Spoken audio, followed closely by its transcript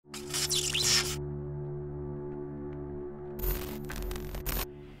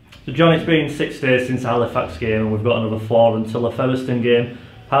So John, it's been 6 days since the Halifax game and we've got another 4 until the Featherstone game.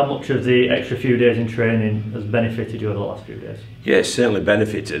 How much of the extra few days in training has benefited you over the last few days? Yeah, it's certainly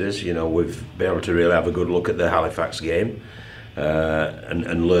benefited us. You know, we've been able to really have a good look at the Halifax game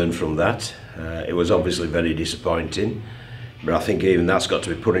and learn from that. It was obviously very disappointing, but I think even that's got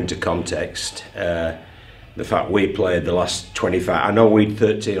to be put into context. The fact we played the last 25, I know we'd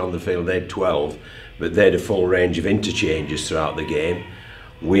 13 on the field, they'd 12, but they had a full range of interchanges throughout the game.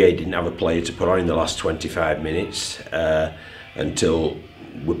 We didn't have a player to put on in the last 25 minutes until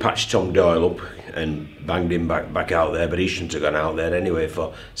we patched Tom Doyle up and banged him back out there, but he shouldn't have gone out there anyway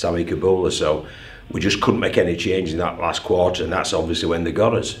for Sammy Kabula. So we just couldn't make any change in that last quarter, and that's obviously when they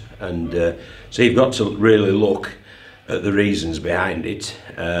got us. And so you've got to really look at the reasons behind it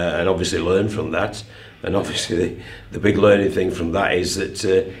and obviously learn from that. And obviously the big learning thing from that is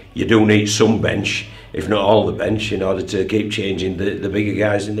that you do need some bench, if not all the bench, in order to keep changing the bigger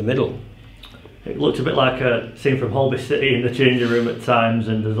guys in the middle. It looked a bit like a scene from Holby City in the changing room at times,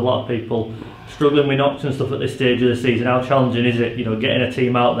 and there's a lot of people struggling with knocks and stuff at this stage of the season. How challenging is it, you know, getting a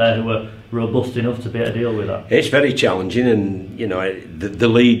team out there who are robust enough to be able to deal with that? It's very challenging, and you know the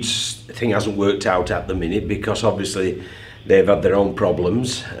Leeds thing hasn't worked out at the minute because obviously they've had their own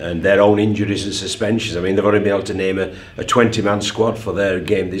problems and their own injuries and suspensions. I mean, they've only been able to name a 20-man squad for their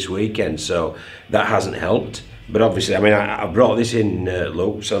game this weekend, so that hasn't helped. But obviously, I mean, I brought this in,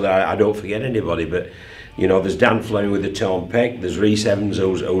 Luke, so that I don't forget anybody. But, you know, there's Dan Fleming with a torn pec, there's Rhys Evans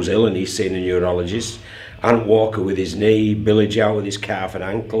who's ill and he's seen a neurologist, Ant Walker with his knee, Billy Jow with his calf and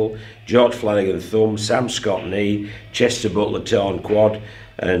ankle, George Flanagan thumb, Sam Scott knee, Chester Butler torn quad,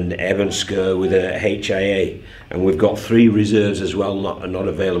 and Evan Skur with a HIA. And we've got 3 reserves as well, not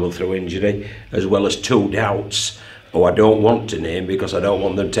available through injury, as well as 2 doubts who I don't want to name because I don't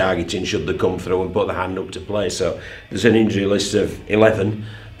want them targeting should they come through and put the hand up to play. So there's an injury list of 11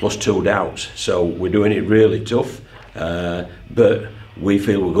 plus 2 doubts. So we're doing it really tough, but we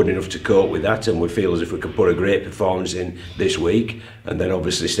feel we're good enough to cope with that, and we feel as if we can put a great performance in this week and then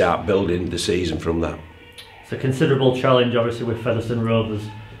obviously start building the season from that. It's a considerable challenge obviously with Featherstone Rovers,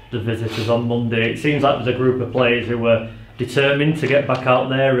 the visitors on Monday. It seems like there's a group of players who were determined to get back out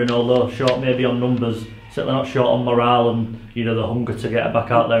there, and although short maybe on numbers, certainly not short on morale and, you know, the hunger to get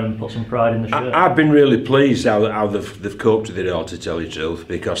back out there and put some pride in the shirt. I've been really pleased how they've coped with it all, to tell you the truth,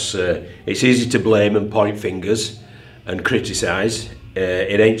 because it's easy to blame and point fingers and criticise.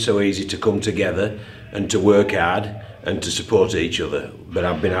 It ain't so easy to come together and to work hard and to support each other. But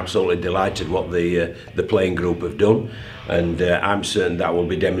I've been absolutely delighted what the playing group have done, and I'm certain that will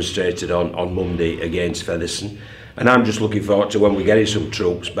be demonstrated on Monday against Featherstone. And I'm just looking forward to when we're getting some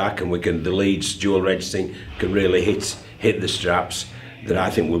troops back and the Leeds dual reg thing can really hit the straps, that I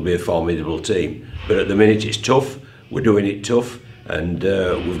think will be a formidable team. But at the minute it's tough, we're doing it tough, and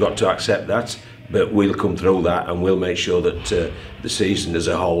we've got to accept that, but we'll come through that and we'll make sure that the season as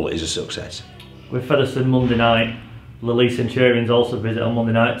a whole is a success. With Featherstone Monday night, Lille Centurions also visit on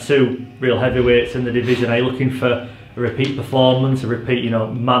Monday night, 2 real heavyweights in the division. Are you looking for a repeat performance, a repeat, you know,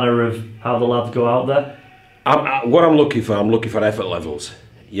 manner of how the lads go out there? What I'm looking for effort levels.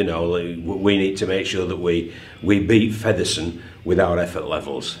 You know, we need to make sure that we beat Featherstone with our effort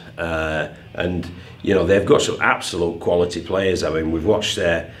levels. And, you know, they've got some absolute quality players. I mean, we've watched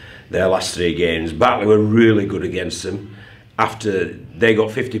their last 3 games. Bartley were really good against them. After they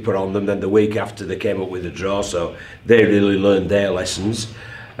got 50 put on them, then the week after they came up with a draw, so they really learned their lessons.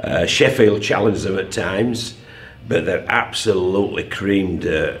 Sheffield challenged them at times, but they're absolutely creamed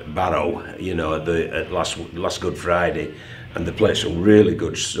Barrow, you know, at last Good Friday, and they play some really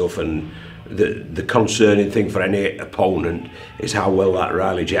good stuff. And the concerning thing for any opponent is how well that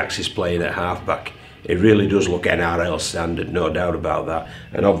Riley Jacks is playing at halfback. It really does look NRL standard, no doubt about that.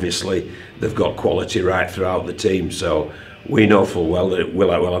 And obviously they've got quality right throughout the team, so we know full well that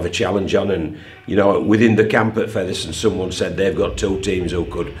we'll have a challenge on. And you know, within the camp at Featherstone, someone said they've got 2 teams who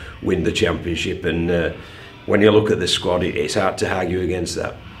could win the championship, and when you look at the squad, it's hard to argue against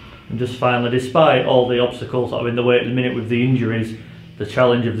that. And just finally, despite all the obstacles that are in the way at the minute with the injuries, the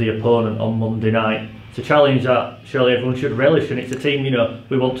challenge of the opponent on Monday night, it's a challenge that surely everyone should relish, and it's a team, you know,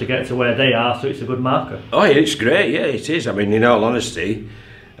 we want to get to where they are, so it's a good marker. Oh yeah, it's great, yeah, it is. I mean, in all honesty,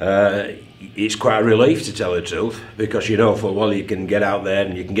 it's quite a relief, to tell the truth, because you know full well you can get out there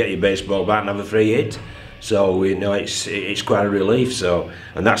and you can get your baseball bat and have a free hit. So you know it's quite a relief. So,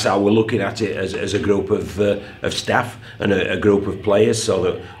 and that's how we're looking at it as a group of staff and a group of players. So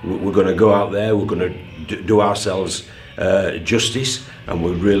that we're going to go out there, we're going to do ourselves justice, and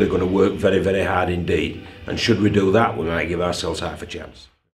we're really going to work very, very hard indeed. And should we do that, we might give ourselves half a chance.